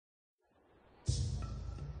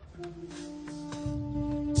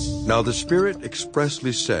Now the Spirit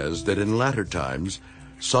expressly says that in latter times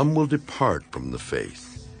some will depart from the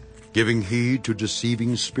faith, giving heed to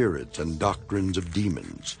deceiving spirits and doctrines of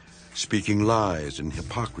demons, speaking lies and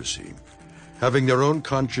hypocrisy, having their own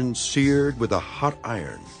conscience seared with a hot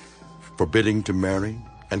iron, forbidding to marry,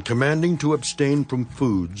 and commanding to abstain from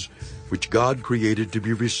foods which God created to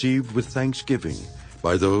be received with thanksgiving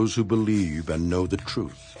by those who believe and know the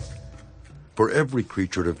truth. For every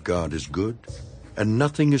creature of God is good, and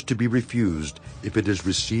nothing is to be refused if it is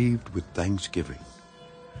received with thanksgiving.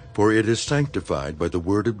 For it is sanctified by the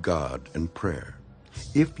word of God and prayer.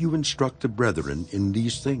 If you instruct the brethren in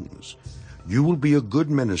these things, you will be a good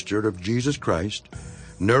minister of Jesus Christ,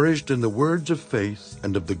 nourished in the words of faith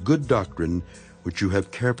and of the good doctrine which you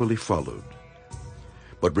have carefully followed.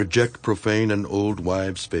 But reject profane and old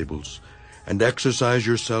wives' fables, and exercise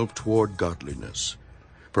yourself toward godliness.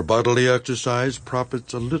 For bodily exercise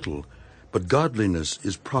profits a little, but godliness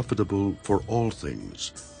is profitable for all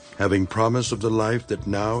things, having promise of the life that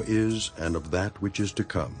now is and of that which is to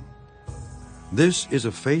come. This is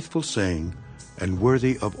a faithful saying and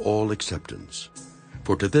worthy of all acceptance.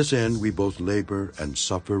 For to this end we both labor and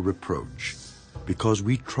suffer reproach, because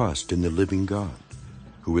we trust in the living God,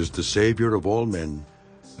 who is the Savior of all men,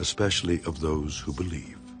 especially of those who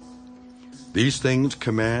believe. These things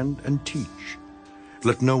command and teach.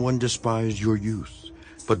 Let no one despise your youth,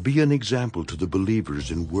 but be an example to the believers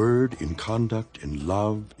in word, in conduct, in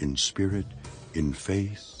love, in spirit, in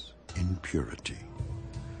faith, in purity.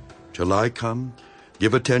 Till I come,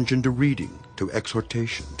 give attention to reading, to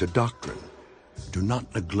exhortation, to doctrine. Do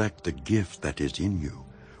not neglect the gift that is in you,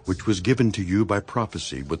 which was given to you by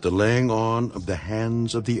prophecy with the laying on of the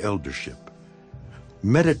hands of the eldership.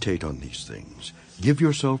 Meditate on these things. Give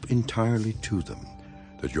yourself entirely to them,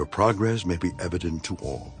 that your progress may be evident to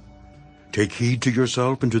all. Take heed to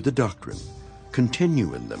yourself and to the doctrine.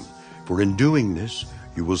 Continue in them, for in doing this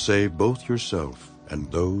you will save both yourself and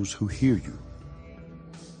those who hear you.